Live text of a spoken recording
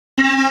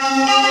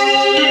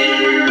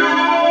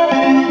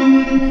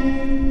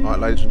Right,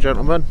 ladies and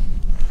gentlemen,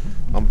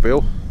 I'm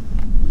Bill.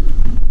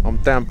 I'm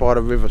down by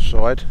the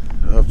riverside,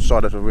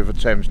 side of the River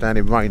Thames, down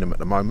in Rainham at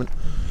the moment.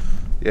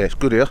 Yeah, it's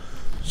good here.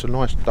 It's a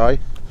nice day.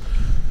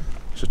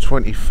 It's the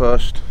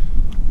 21st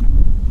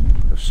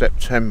of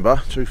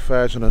September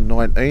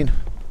 2019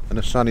 and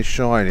the sun is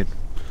shining.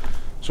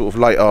 Sort of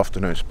late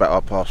afternoon, it's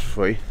about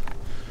 3:30,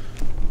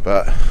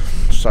 but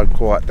it's so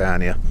quiet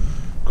down here.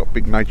 Got a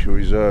big nature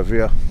reserve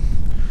here,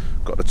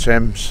 got the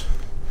Thames.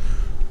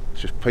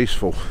 It's just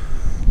peaceful.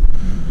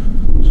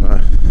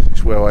 So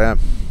it's where I am.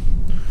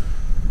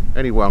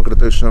 Anyway, I'm going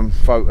to do some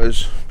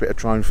photos, a bit of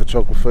drone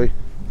photography,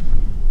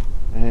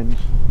 and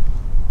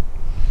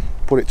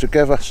put it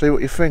together, see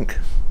what you think.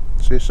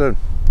 See you soon.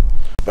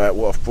 About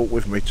what I've brought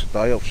with me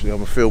today. Obviously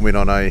I'm filming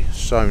on a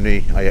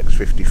Sony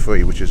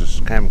AX53, which is a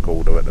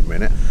camcorder at the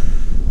minute.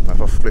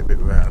 If I flip it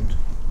around,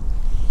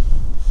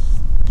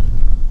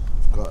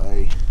 I've got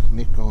a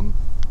Nikon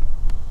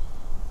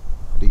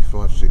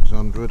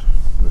D5600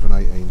 with an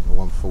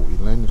 18-140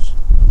 lens,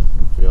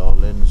 VR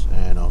lens,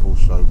 and I've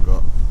also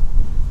got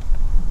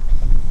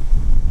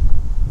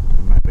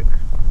a Mavic.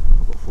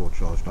 I've got 4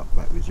 charged up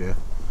batteries here.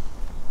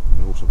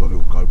 I've also got a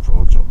little GoPro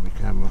on top of my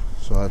camera.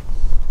 So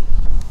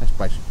that's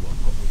basically what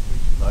I've got with me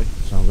today.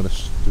 So I'm going to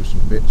do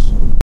some bits.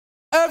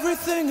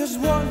 Everything is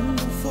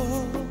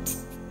wonderful.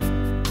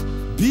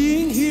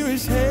 Being here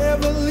is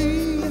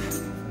heavenly.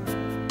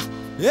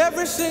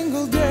 Every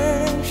single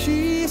day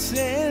she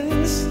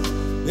sings.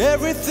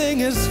 Everything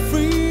is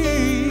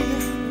free.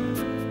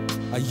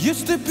 I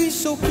used to be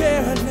so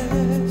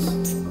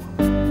careless,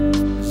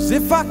 as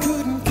if I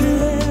couldn't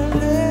care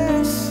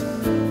less.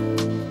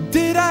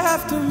 Did I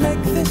have to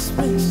make this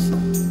mess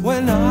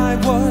when I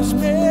was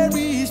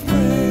Mary's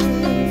prayer?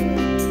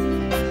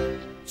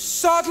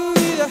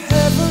 Suddenly the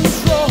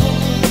heavens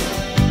rolled.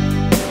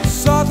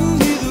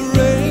 Suddenly the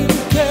rain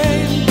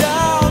came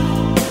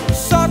down.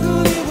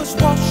 Suddenly was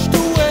washed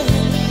away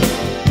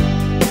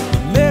the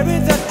Mary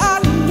that I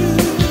knew.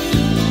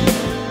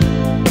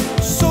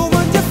 So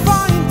when you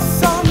find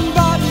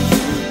somebody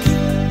you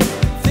can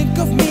think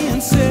of me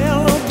and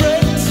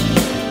celebrate.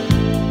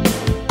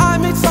 I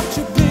made such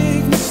a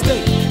big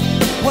mistake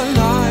when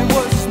I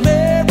was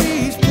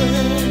Mary's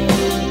prayer.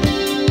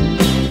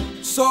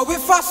 So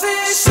if I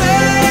say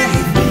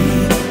save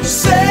me,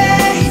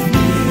 save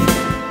me,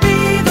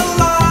 be the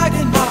light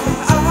in my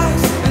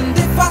eyes. And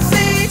if I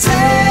say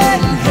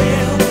 10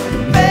 Hail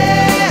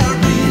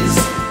Marys,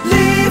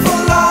 leave a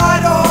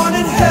light on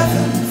in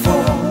heaven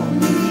for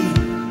me.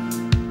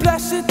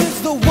 Blessed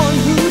is the one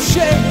who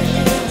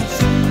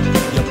shares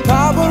your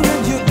power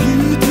and your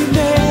beauty,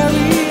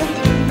 Mary.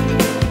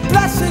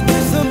 Blessed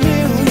is the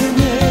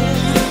millionaire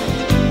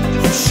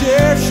who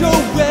shares your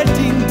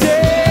wedding day.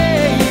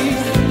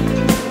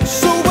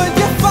 So when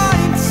you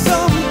find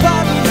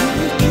somebody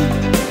you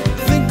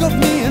think of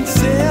me and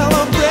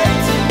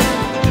celebrate.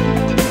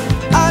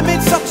 I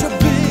made such a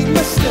big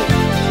mistake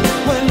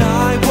when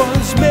I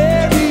was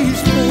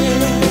Mary's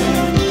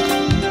prayer.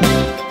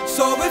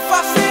 So if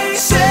I say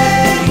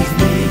save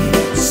me,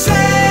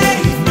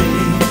 save me,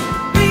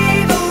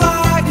 be the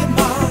light in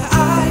my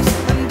eyes.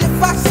 And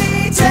if I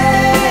say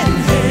 10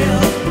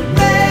 Hail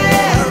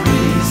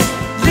Marys,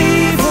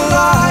 leave a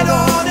light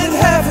on in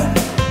heaven.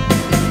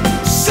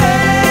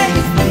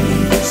 Save me,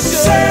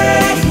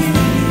 save me,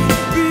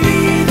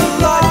 be the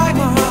light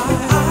in my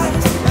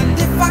eyes. And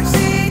if I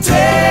say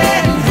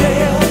 10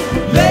 Hail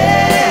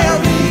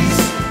Marys,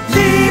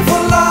 leave a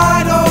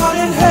light on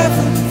in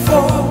heaven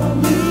for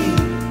me.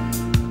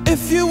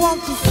 If you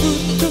want the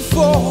fruit to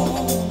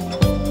fall,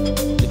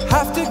 you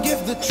have to give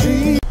the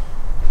tree.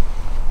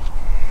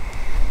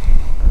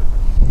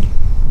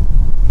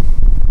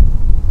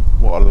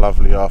 What a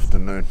lovely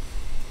afternoon.